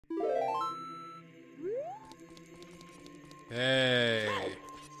Hey,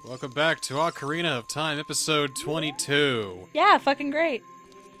 welcome back to Ocarina of Time, episode 22. Yeah, fucking great.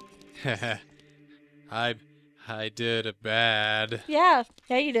 I did a bad. Yeah,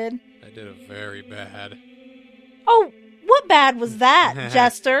 you did. I did a very bad. Oh, what bad was that,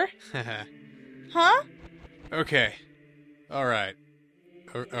 Jester? Huh? Okay. Alright.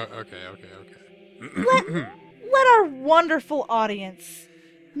 Okay. Let our wonderful audience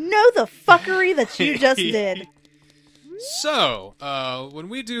know the fuckery that you just did. So, when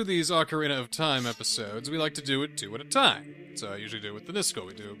we do these Ocarina of Time episodes, we like to do it 2 at a time. So I usually do it with the Nisco.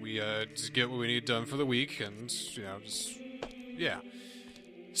 We just get what we need done for the week, and, yeah.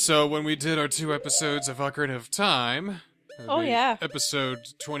 So when we did our 2 episodes of Ocarina of Time... yeah. Episode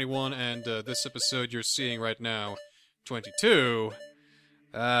 21 and this episode you're seeing right now, 22,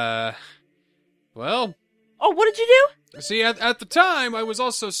 well... Oh, what did you do? See, at the time, I was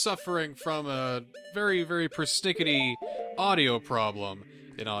also suffering from a very, very persnickety audio problem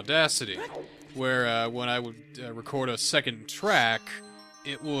in Audacity, where when I would record a second track,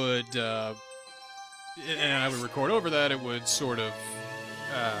 it would, and I would record over that, it would sort of,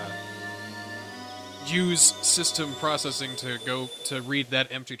 use system processing to read that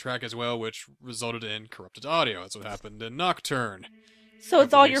empty track as well, which resulted in corrupted audio. That's what happened in Nocturne. So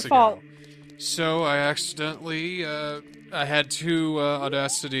it's all your fault. So I accidentally, I had 2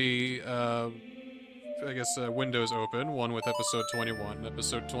 Audacity, windows open, one with episode 21 and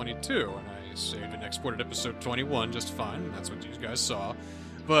episode 22, and I saved and exported episode 21 just fine, and that's what you guys saw.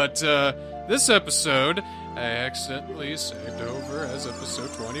 But, this episode, I accidentally saved over as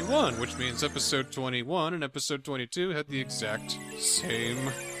episode 21, which means episode 21 and episode 22 had the exact same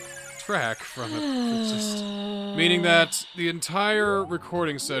track from it. Meaning that the entire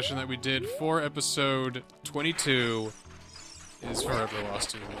recording session that we did for episode 22 is forever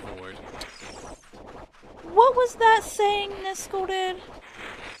lost in the void. What was that saying Nisco did?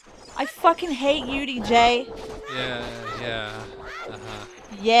 I fucking hate UDJ. Yeah.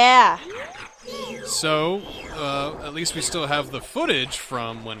 Yeah. So, at least we still have the footage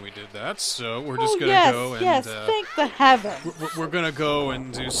from when we did that, so we're just gonna go and... Yes, thank the heavens. We're gonna go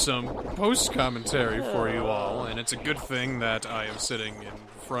and do some post-commentary for you all, and it's a good thing that I am sitting in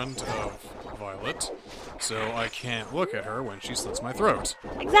front of Violet, so I can't look at her when she slits my throat.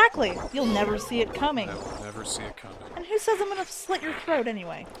 Exactly. You'll never see it coming. I will never see it coming. And who says I'm gonna slit your throat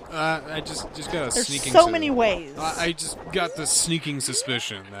anyway? I just got a There's sneaking... so many ways. I just got the sneaking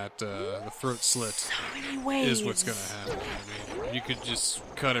suspicion that the throat slit So many ways. is what's gonna happen. I mean, you could just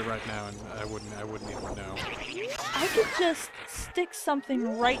cut it right now and I wouldn't even know. I could just stick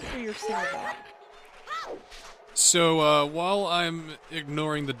something right through your cereal. So, while I'm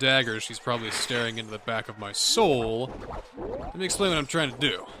ignoring the dagger, she's probably staring into the back of my soul. Let me explain what I'm trying to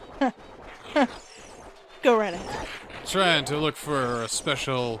do. Go right ahead. Trying to look for a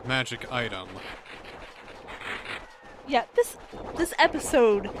special magic item. Yeah, this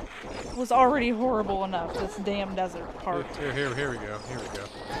episode was already horrible enough, this damn desert part. Here we go.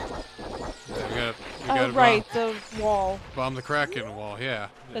 Yeah, we gotta Right, the wall bomb the Kraken wall, yeah.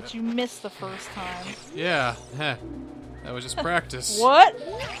 that you missed the first time. Yeah, that was just practice. What?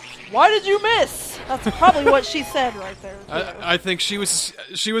 Why did you miss? That's probably what she said right there. I think she was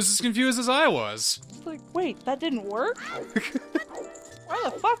as confused as I was. It's like, wait, that didn't work? Why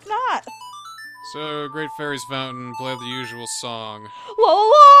the fuck not? So, Great Fairy's Fountain, play the usual song. La la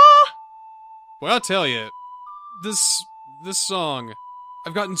la! Well, I'll tell you, this song,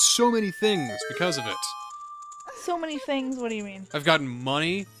 I've gotten so many things because of it. So many things, what do you mean? I've gotten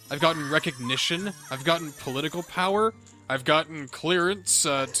money, I've gotten recognition, I've gotten political power, I've gotten clearance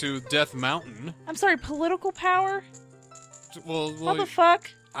to Death Mountain. I'm sorry, political power? Well, What the fuck?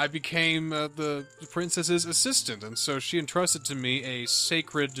 I became the princess's assistant, and so she entrusted to me a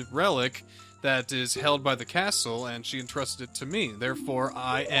sacred relic that is held by the castle, and she entrusted it to me. Therefore,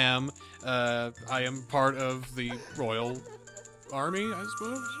 I am part of the royal army, I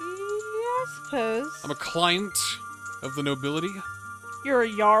suppose. Yeah, I suppose. I'm a client of the nobility. You're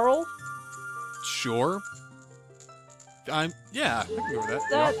a Jarl? Sure. Yeah, I can go with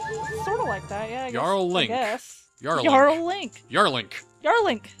that. That's sort of like that, yeah, I guess. Jarl Link. I guess. Jarl Link. Yarlink.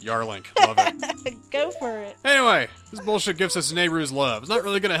 Yarlink. Yarlink. Love it. Go for it. Anyway, this bullshit gives us Nehru's love. It's not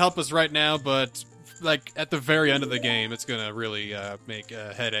really going to help us right now, but, like, at the very end of the game, it's going to really make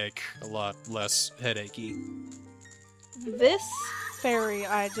a headache a lot less headachy. This fairy,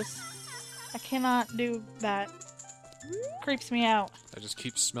 I cannot do that. Creeps me out. I just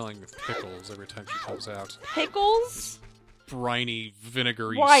keep smelling pickles every time she comes out. Pickles? Briny,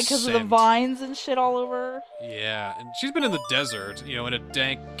 vinegary Why? Because of the scent. vines and shit all over her? Yeah, and she's been in the desert, in a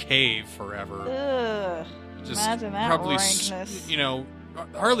dank cave forever. Ugh. Just Imagine that probably, rankness. you know,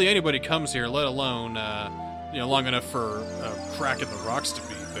 hardly anybody comes here, let alone, you know, long enough for a crack in the rocks to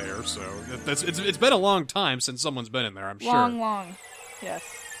be there. So it's been a long time since someone's been in there, I'm sure. Long. Yes.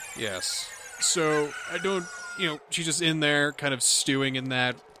 Yes. So I don't, you know, she's just in there, kind of stewing in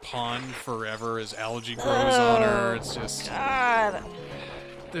that pond forever as algae grows on her. It's just God.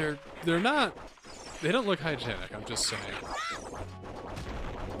 they're not. They don't look hygienic. I'm just saying.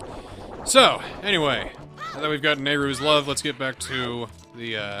 So anyway, now that we've got Nehru's love, let's get back to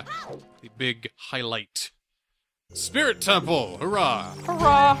the big highlight. Spirit Temple! Hurrah!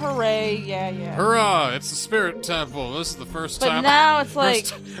 Hurrah, hooray, yeah. Hurrah! It's the Spirit Temple. This is the first time. But now it's like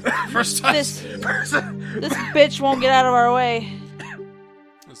first time. this bitch won't get out of our way.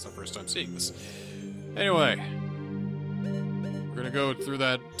 This is the first time seeing this. Anyway, we're gonna go through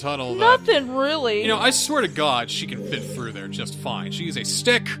that tunnel. Nothing really. You know, I swear to God, she can fit through there just fine. She is a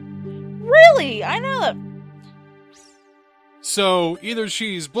stick. Really? I know that. So either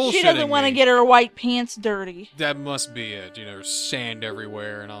she's bullshitting She doesn't want to me. get her white pants dirty. That must be it. You know, there's sand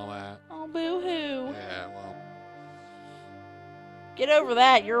everywhere and all that. Oh, boo-hoo. Yeah, well. Get over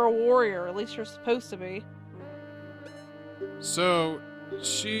that. You're a warrior. At least you're supposed to be. So,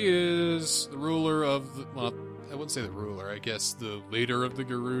 she is the ruler of the... Well, I wouldn't say the ruler. I guess the leader of the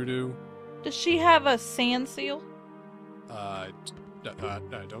Gerudo. Does she have a sand seal? I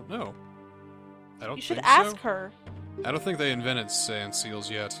don't know. I don't You should think ask so. her. I don't think they invented sand seals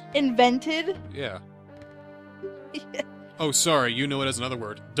yet. Invented? Yeah. Oh, sorry. You know it as another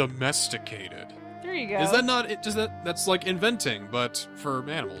word. Domesticated. There you go. Is that not... That's like inventing, but for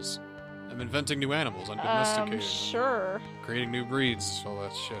animals. I'm inventing new animals. I'm domesticated. Sure. Creating new breeds. All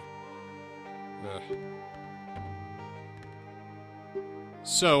that shit. Ugh.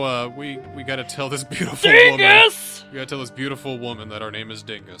 So, we gotta tell this beautiful woman... Dingus! We gotta tell this beautiful woman that our name is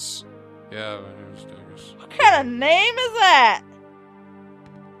Dingus. Yeah, my name is Dingus. What kind of name is that?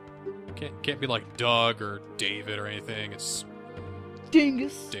 Can't be like Doug or David or anything. It's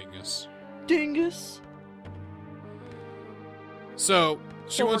Dingus. Dingus. Dingus. So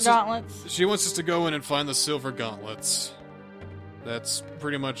Silver gauntlets. she wants us to go in and find the silver gauntlets. That's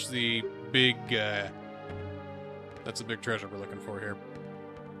pretty much the big. That's the big treasure we're looking for here.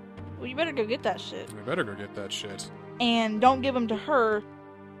 Well, you better go get that shit. We better go get that shit. And don't give them to her,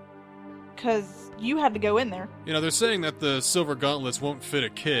 because you had to go in there. You know, they're saying that the silver gauntlets won't fit a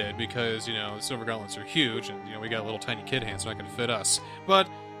kid because, you know, the silver gauntlets are huge and, you know, we got little tiny kid hands, so not gonna fit us. But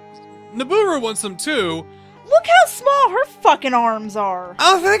Nabooru wants them too. Look how small her fucking arms are.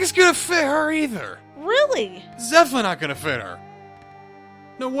 I don't think it's gonna fit her either. Really? It's definitely not gonna fit her.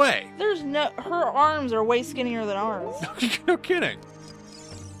 No way. There's no... Her arms are way skinnier than ours. No kidding.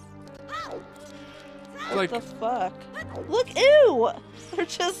 What the fuck? Look, ew! They're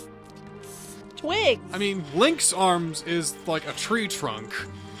just... twigs. I mean, Link's arms is like a tree trunk.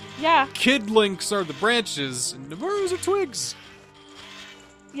 Yeah. Kid Link's are the branches, and Nabooru's are twigs.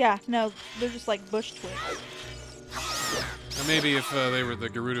 Yeah, no, they're just like bush twigs. Now maybe if they were the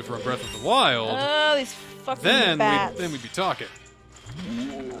Gerudo from Breath of the Wild, Oh, these fucking then bats. we'd be talking.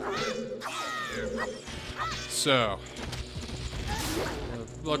 So,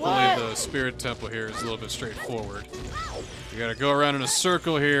 luckily What? the Spirit Temple here is a little bit straightforward. You gotta go around in a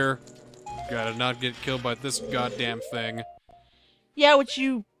circle here. Gotta not get killed by this goddamn thing. Yeah, which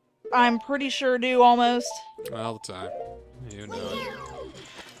you, I'm pretty sure do almost. All the time. You know it.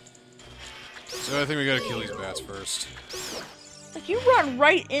 So I think we gotta kill these bats first. Like, you run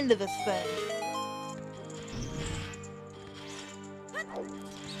right into this thing.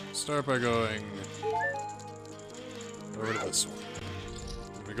 Start by going over to this one.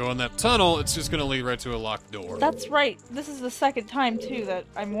 When we go in that tunnel, it's just gonna lead right to a locked door. That's right. This is the second time, too, that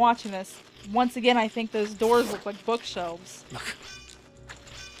I'm watching this. Once again, I think those doors look like bookshelves.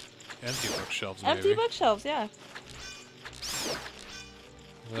 Empty bookshelves, maybe. Empty bookshelves, yeah.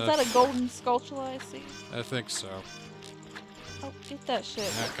 Is that a golden sculpture I see? I think so. Oh, get that shit.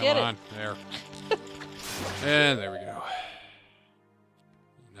 Yeah, come Get on. There. And there we go.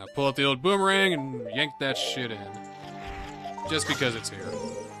 Now pull out the old boomerang and yank that shit in. Just because it's here.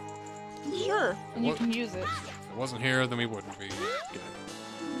 it. Sure, and you What? can use it. If it wasn't here, then we wouldn't be.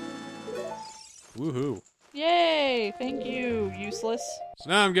 Woohoo. Yay! Thank you, useless. So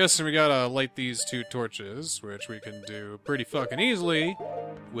now I'm guessing we gotta light these two torches, which we can do pretty fucking easily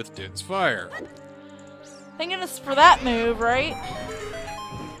with Din's fire. Thank goodness for that move, right?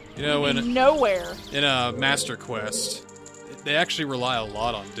 You know, in Nowhere. a Master Quest, they actually rely a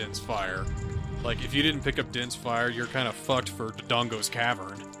lot on Din's fire. Like, if you didn't pick up Din's fire, you're kind of fucked for Dodongo's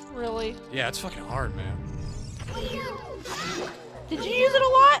Cavern. Really? Yeah, it's fucking hard, man. Did you use it a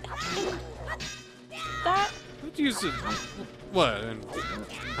lot? That? use it. What? And,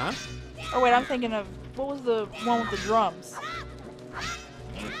 huh? Oh wait, I'm thinking of what was the one with the drums?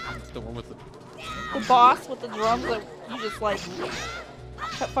 The one with the. The boss with the drums that you just like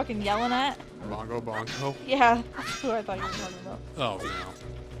kept fucking yelling at. Bongo. Yeah, that's who I thought you were talking about. Oh no.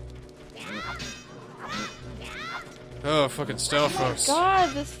 Oh, fucking Stalfos.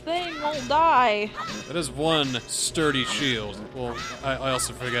 God, this thing won't die. That is one sturdy shield. Well, I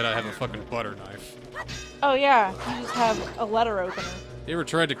also forget I have a fucking butter knife. Oh yeah, you just have a letter opener. You ever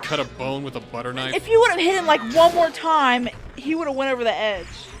tried to cut a bone with a butter knife? If you would have hit him like one more time, he would have went over the edge.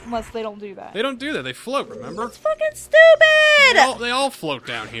 Unless they don't do that. They don't do that. They float, remember? It's fucking stupid! They all float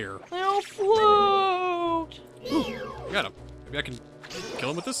down here. They all float! Got him. Maybe I can kill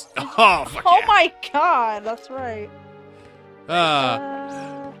him with this? Oh, fuck Oh yeah. my god, that's right.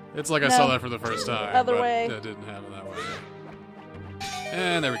 It's like I no. saw that for the first time. Other but way. That didn't happen that way.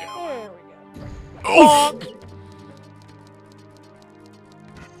 And there we go. There we go. Oh!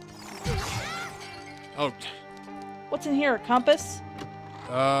 Oh. What's in here? A compass?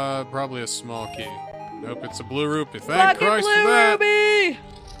 Probably a small key. Nope, it's a blue rupee. Thank Fucking Christ blue for that. ruby!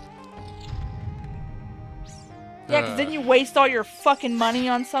 Yeah, because didn't you waste all your fucking money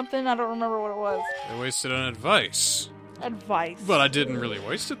on something? I don't remember what it was. I wasted on advice. Advice. But I didn't really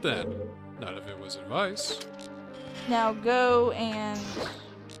waste it then. Not if it was advice. Now go and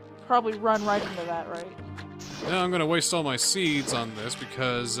probably run right into that, right? Now I'm gonna waste all my seeds on this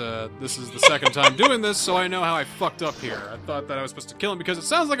because this is the second time doing this, so I know how I fucked up here. I thought that I was supposed to kill him because it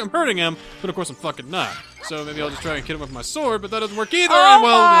sounds like I'm hurting him, but of course I'm fucking not. So maybe I'll just try and kill him with my sword, but that doesn't work either. Oh and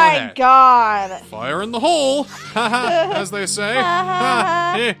well, my god! fire in the hole, haha, as they say.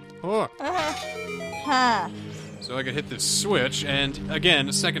 Ha, eh, oh. Huh. So I could hit this switch, and again,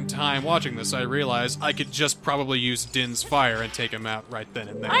 a second time watching this, I realized I could just probably use Din's fire and take him out right then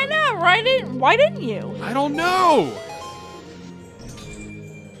and there. I know, right? Why didn't you? I don't know!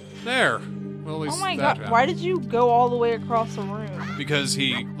 There. Well, at least Oh my that god, happened. why did you go all the way across the room? Because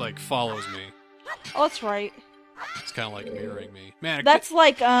he, like, follows me. Oh, that's right. It's kind of like mirroring me. Man, That's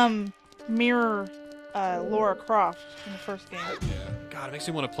like, mirror, Laura Croft in the first game. Yeah. God, it makes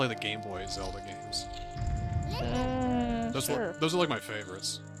me want to play the Game Boy Zelda games. Sure. Those are like my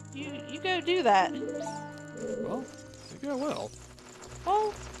favorites. You go do that. Well, maybe I will.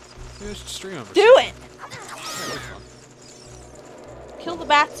 Well, Maybe I should stream them. do it! Yeah, that'd be fun. Kill the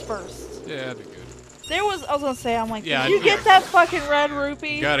bats first. Yeah, that'd be good. I was gonna say, I'm like, Yeah, did you get that fucking red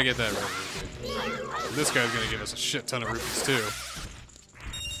rupee? Gotta get that red rupee. This guy's gonna give us a shit ton of rupees too.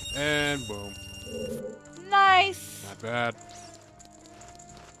 And boom. Nice. Not bad.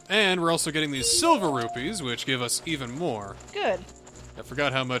 And we're also getting these silver rupees, which give us even more. Good. I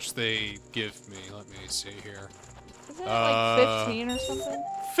forgot how much they give me. Let me see here. Isn't it like 15 or something?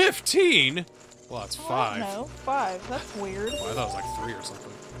 15? Well, it's Oh, 5. No, 5. That's weird. Well, I thought it was like 3 or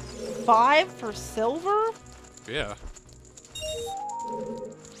something. 5 for silver? Yeah.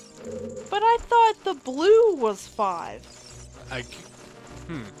 But I thought the blue was 5.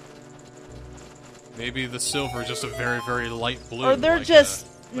 Maybe the silver is just a very, very light blue. Or they're like just...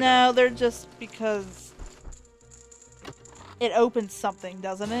 like no, they're just because... It opens something,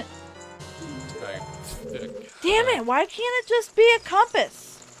 doesn't it? Damn it, why can't it just be a compass?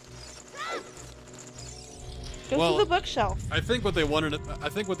 Go Well, to the bookshelf. I think what they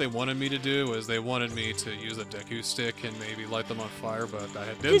wanted me to do was they wanted me to use a Deku stick and maybe light them on fire, but I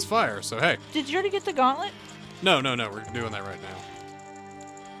had Din's fire, so hey. Did you already get the gauntlet? No, we're doing that right now.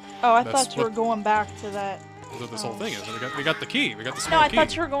 Oh, I That's thought you were what- going back to that. That's what this whole thing is. We got the key. We got the No, small I key.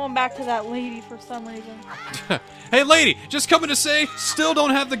 thought you were going back to that lady for some reason. Hey, lady, just coming to say, still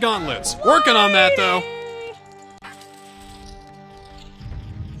don't have the gauntlets. Working on that, though.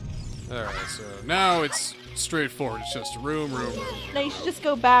 Alright, so now it's straightforward. It's just room. No, you should just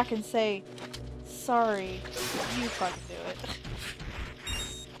go back and say, sorry, you fucking do it.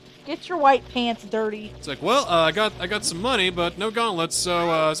 Get your white pants dirty. It's like, well, I got some money, but no gauntlets,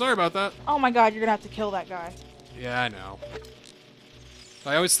 so sorry about that. Oh my god, you're gonna have to kill that guy. Yeah, I know.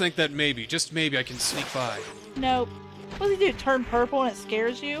 I always think that maybe, just maybe, I can sneak by. Nope. What does he do? Turn purple and it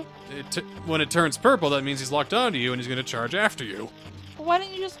scares you? When it turns purple, that means he's locked onto you and he's gonna charge after you. Well, why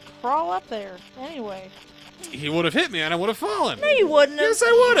didn't you just crawl up there? Anyway. He would have hit me and I would have fallen. No, you wouldn't have. Yes,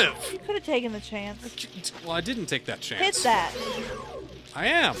 I would have. You could have taken the chance. Well, I didn't take that chance. Hit that. I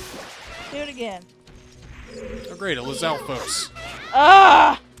am. Do it again. Oh, great, it was Alphos.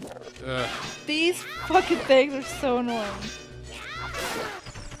 Ah! Ugh. These fucking things are so annoying.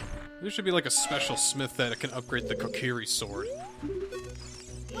 There should be like a special smith that can upgrade the Kokiri sword.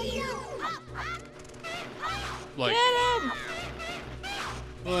 Like, Get him!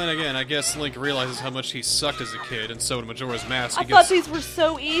 Well, then again, I guess Link realizes how much he sucked as a kid, and so in Majora's Mask, I thought these were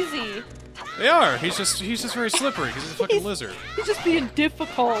so easy. They are. He's just very slippery because he's a fucking lizard. He's just being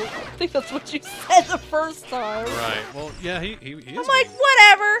difficult. I think that's what you said the first time. Right. Well, yeah, he is. I'm like,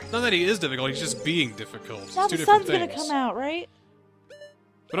 whatever. Not that he is difficult. He's just being difficult. Now It's two the different sun's things. gonna come out, right?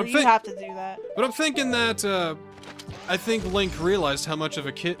 But Or you have to do that. But I'm thinking that I think Link realized how much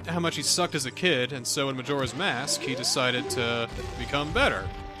he sucked as a kid, and so in Majora's Mask, he decided to become better.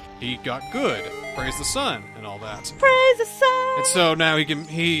 He got good, praise the sun, and all that. Praise the sun. And so now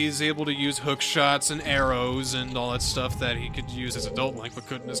he's able to use hook shots and arrows and all that stuff that he could use as adult Link, but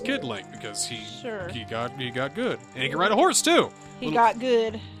couldn't as kid Link because he got good, and he can ride a horse too. He got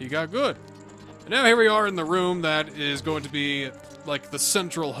good. He got good. And now here we are in the room that is going to be like the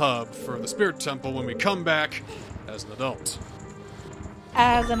central hub for the Spirit Temple when we come back as an adult.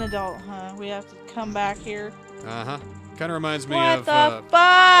 As an adult, huh? We have to come back here. Uh-huh. Kind of reminds me What of... the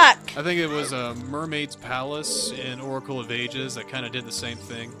fuck? I think it was Mermaid's Palace in Oracle of Ages that kind of did the same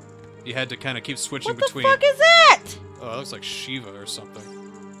thing. You had to kind of keep switching between... What the fuck is that? Oh, it looks like Shiva or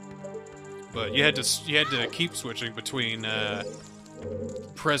something. But you had to keep switching between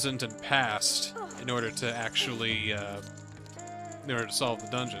present and past in order to actually in order to solve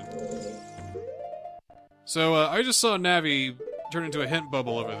the dungeon. So I just saw Navi turn into a hint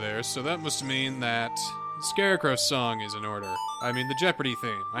bubble over there, so that must mean that the Scarecrow song is in order. I mean the Jeopardy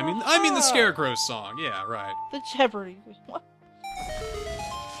theme. I mean the Scarecrow song. Yeah, right. The Jeopardy. What?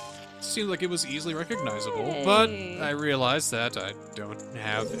 Seemed like it was easily recognizable, Hey. but I realized that I don't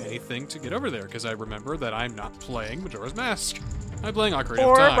have anything to get over there because I remember that I'm not playing Majora's Mask. I'm playing Ocarina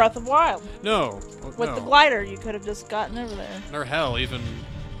Or of Time. Breath of Wild. No. With no. the glider, you could have just gotten over there. Or hell, even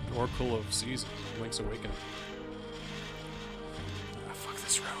Oracle of Seasons, Link's Awakening. Ah, fuck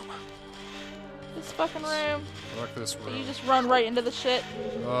this room. This fucking room. Fuck this room. You just run right into the shit.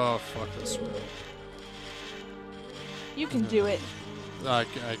 Oh, fuck this room. You can do it. I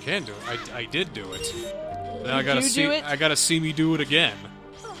can do it. I did do it. Now You do it? I gotta see me do it again.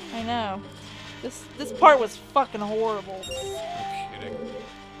 I know. This part was fucking horrible. No kidding.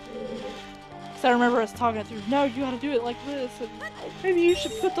 Cause I remember us talking it through. No, you gotta do it like this. And maybe you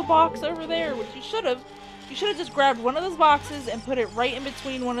should put the box over there, which you should have. You should have just grabbed one of those boxes and put it right in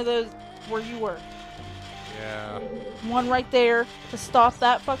between one of those where you were. Yeah. One right there to stop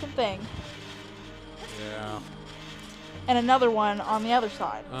that fucking thing. Yeah. And another one on the other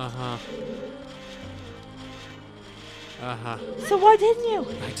side. Uh-huh. Uh-huh. So why didn't you?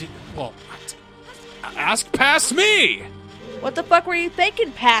 I did. Well, ask past me! What the fuck were you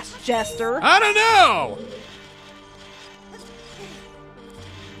thinking, past Jester? I don't know!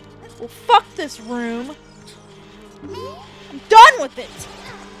 Well, fuck this room. I'm done with it.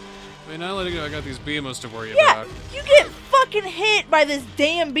 I mean, now let it go. I got these beamos to worry Yeah, about. you get fucking hit by this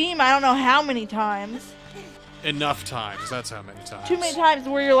damn beam I don't know how many times. Enough times. That's how many times. Too many times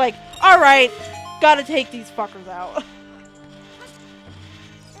where you're like, alright, gotta take these fuckers out.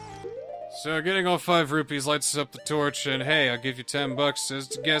 So, getting all 5 rupees lights up the torch, and hey, I'll give you $10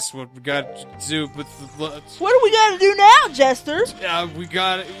 just to guess what we got to do with the... What do we gotta do now, Jester? we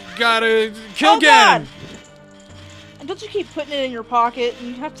gotta kill Oh, God. Ganon! And don't you keep putting it in your pocket and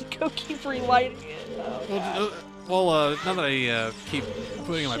you have to go keep relighting it? Oh, God. Well, now that I keep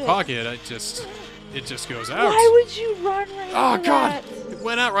putting it in my Shit. pocket, it just goes out. Why would you run right Oh, into God! that? It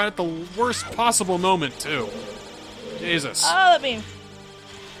went out right at the worst possible moment, too. Jesus. Oh, that beam.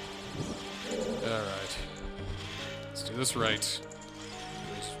 Alright. Let's do this right.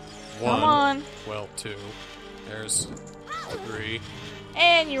 There's 1. Come on. Well, 2. There's 3.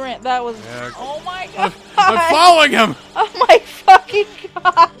 And you ran. That was. Yeah. Oh my God. I'm following him! Oh my fucking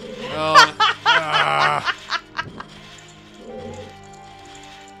God. Oh,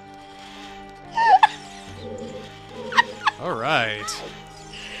 Alright.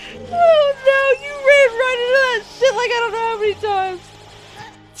 Oh no, you ran right into that shit like I don't know how many times.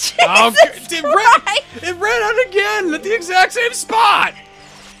 Oh, Jesus it Christ. ran out again at the exact same spot!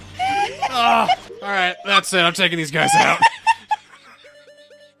 Alright, that's it. I'm taking these guys out.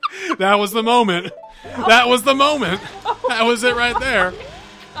 That was the moment. That was the moment. That was it right there.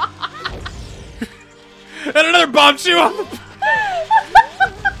 And another bomb shoe on the...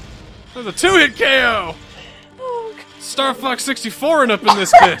 That was a 2-hit KO! Oh, God. Star Fox 64 and up in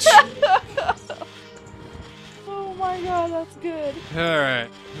this bitch. Oh my God, that's good. Alright,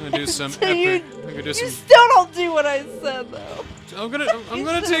 I'm gonna do some So you- epic... I'm gonna do You some... still don't do what I said though. I'm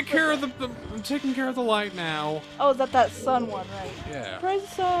gonna take care of the... I'm taking care of the light now. Oh, is that sun one, right? Yeah. Praise the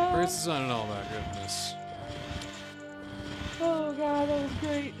sun. Praise the sun and all that goodness. Oh God, that was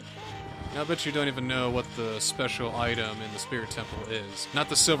great. I bet you don't even know what the special item in the Spirit Temple is. Not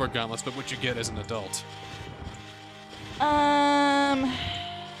the silver gauntlets, but what you get as an adult.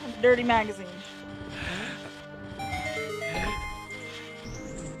 Dirty magazine.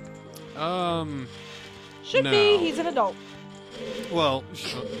 Should No. be. He's an adult. Well,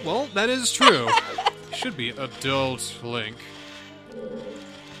 that is true. Should be adult Link.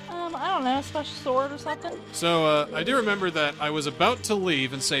 I don't know, a special sword or something. So, I do remember that I was about to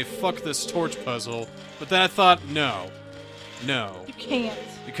leave and say, fuck this torch puzzle, but then I thought, no. You can't.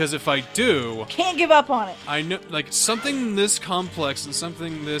 Because if I do... Can't give up on it. I know, like, something this complex and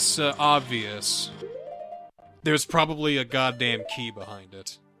something this, obvious, there's probably a goddamn key behind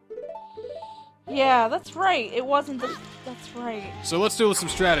it. Yeah, that's right. It wasn't the... That's right. So let's do some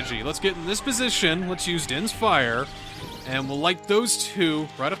strategy. Let's get in this position, let's use Din's fire, and we'll light those two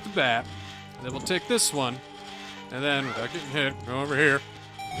right off the bat, and then we'll take this one, and then, without getting hit, go over here,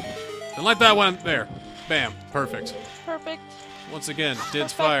 and light that one there. Bam. Perfect. Perfect. Once again,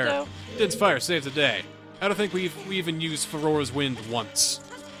 Din's Perfecto. fire. Din's fire saves the day. I don't think we even used Farora's Wind once.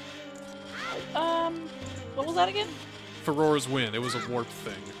 What was that again? Farora's Wind. It was a warp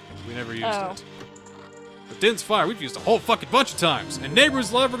thing. We never used Oh. it. But Din's fire, we've used a whole fucking bunch of times. And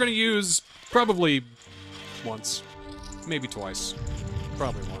Neighbor's Love we're gonna use probably once. Maybe twice.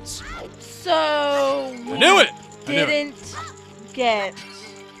 Probably once. So... I knew it! I knew it. Didn't get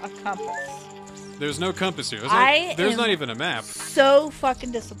a compass. There's no compass here. There's not even a map. So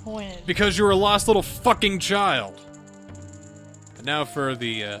fucking disappointed. Because you're a lost little fucking child. And now for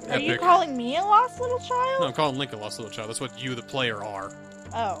the Are epic... you calling me a lost little child? No, I'm calling Link a lost little child. That's what you, the player, are.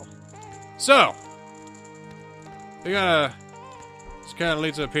 Oh. So, we gotta... This kind of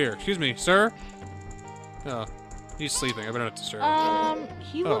leads up here. Excuse me, sir? Oh, he's sleeping. I better not disturb him.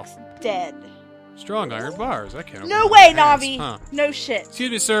 He Oh. looks dead. Strong iron bars. I can't. No open way, my pants, Navi. Huh. No shit. Excuse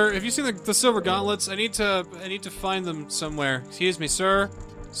me, sir. Have you seen the silver gauntlets? I need to find them somewhere. Excuse me, sir.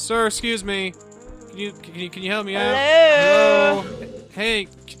 Sir, excuse me. Can you help me out? Hello? Hey,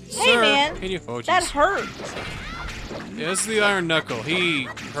 sir. man. Can you? Oh, That jeez. hurt. Yeah, this is the Iron Knuckle. He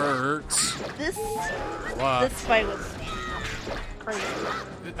hurts This a lot. this fight was crazy.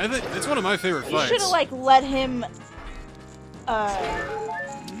 I think it's one of my favorite You fights. should have like let him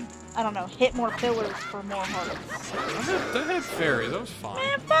I don't know, hit more pillars for more hearts. That had fairies. That was fine.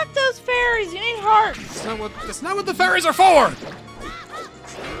 Man, fuck those fairies. You need hearts. That's not what the fairies are for.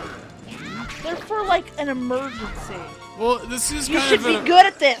 They're for like an emergency. Well, this is You kind should of be an, good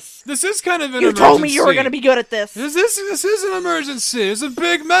at this. This is kind of an You emergency. told me you were gonna be good at this. This is an emergency. There's a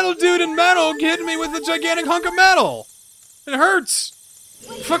big metal dude in metal hitting me with a gigantic hunk of metal. It hurts.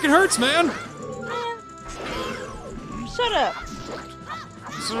 It fucking hurts, man. Shut up.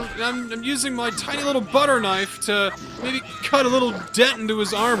 So I'm using my tiny little butter knife to maybe cut a little dent into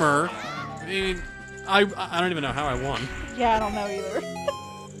his armor. I mean, I don't even know how I won. Yeah, I don't know either.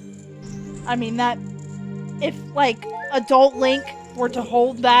 I mean, that... If, like, adult Link were to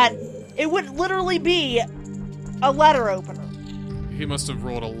hold that, it would literally be a letter opener. He must have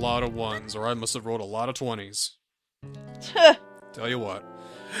rolled a lot of ones, or I must have rolled a lot of 20s. Tell you what.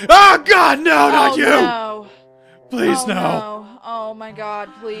 Oh God, no, not you! No. Please, Oh, no. no. Oh my god,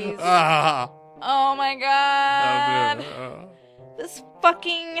 please. Ah. Oh my god. This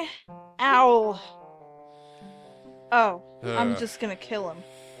fucking owl. Oh, I'm just gonna kill him.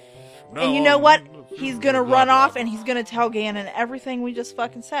 No, And you know what? He's gonna run off and he's gonna tell Ganon everything we just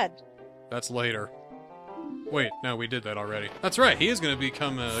fucking said. That's later. Wait, no, we did that already. That's right, he is gonna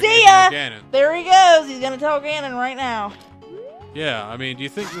become a See ya! Ganon. There he goes. He's gonna tell Ganon right now. Yeah, I mean, do you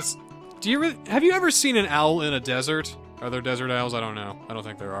think this... have you ever seen an owl in a desert? Are there desert owls? I don't know. I don't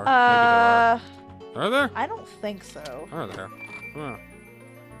think there are. Maybe there are. Are there? I don't think so. Are there? Huh.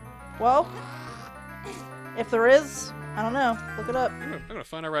 Well, if there is, I don't know. Look it up. I'm gonna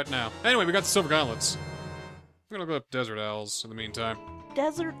find out right now. Anyway, we got the silver gauntlets. I'm gonna look up desert owls in the meantime.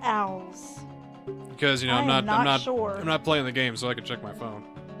 Desert owls. Because, you know, I I'm am not not sure. I'm not playing the game so I can check my phone.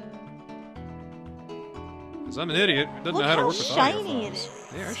 Because I'm an idiot. It doesn't Look know how to how work with shiny audio it phones. is.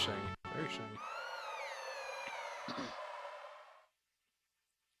 They are shiny. Very shiny.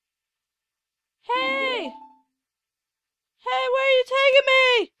 Hey! Hey, where are you taking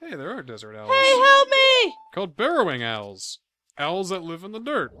me? Hey, there are desert owls. Hey, help me! Called burrowing owls. Owls that live in the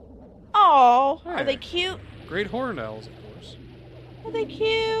dirt. Oh, are Hey. they cute? Great horned owls, of course. Are they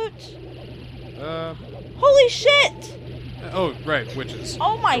cute? Holy shit! Oh, right, witches.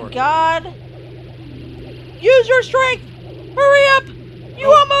 Oh my Sure. god! Use your strength! Hurry up!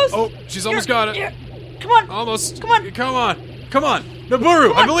 You almost... Oh, she's almost got it. Come on! Almost. Come on. Come on. Come on.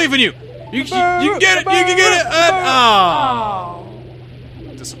 Naburu, I believe in you. You can get it. You can get it. Oh.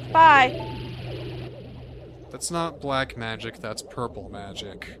 disappointing. Bye. That's not black magic, that's purple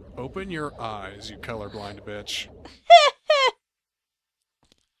magic. Open your eyes, you colorblind bitch.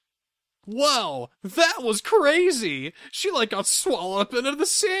 Wow, that was crazy! She like got swallowed up into the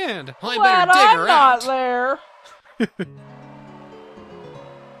sand! I better dig her out! I'm not there.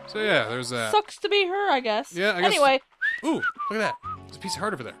 So yeah, there's that. Sucks to be her, I guess. Yeah, I guess. Anyway. Ooh, look at that. There's a piece of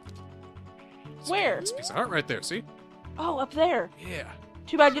heart over there. Where? It's a piece of heart right there, see? Oh, up there. Yeah.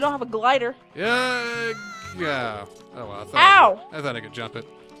 Too bad you don't have a glider. Yeah. Oh well, I thought I could jump it.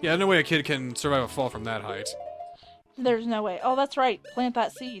 Yeah, no way a kid can survive a fall from that height. There's no way. Oh, that's right. Plant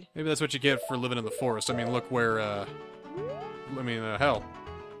that seed. Maybe that's what you get for living in the forest. I mean, look where, hell.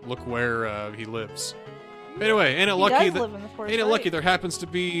 Look where, he lives. Anyway, ain't it lucky there happens to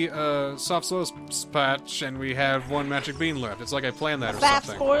be a soft slow patch and we have one magic bean left. It's like I planned that or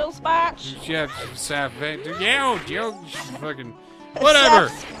something. Spoils patch? Yeah, fucking whatever.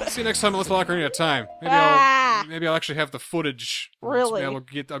 See you next time on Let's Play Ocarina Time. Maybe I'll actually have the footage. Really? I'll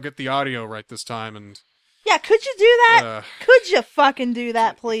get the audio right this time and yeah, could you do that? Could you fucking do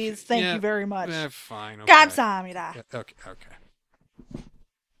that, please? Thank you very much. Fine. Okay. 감사합니다. Okay.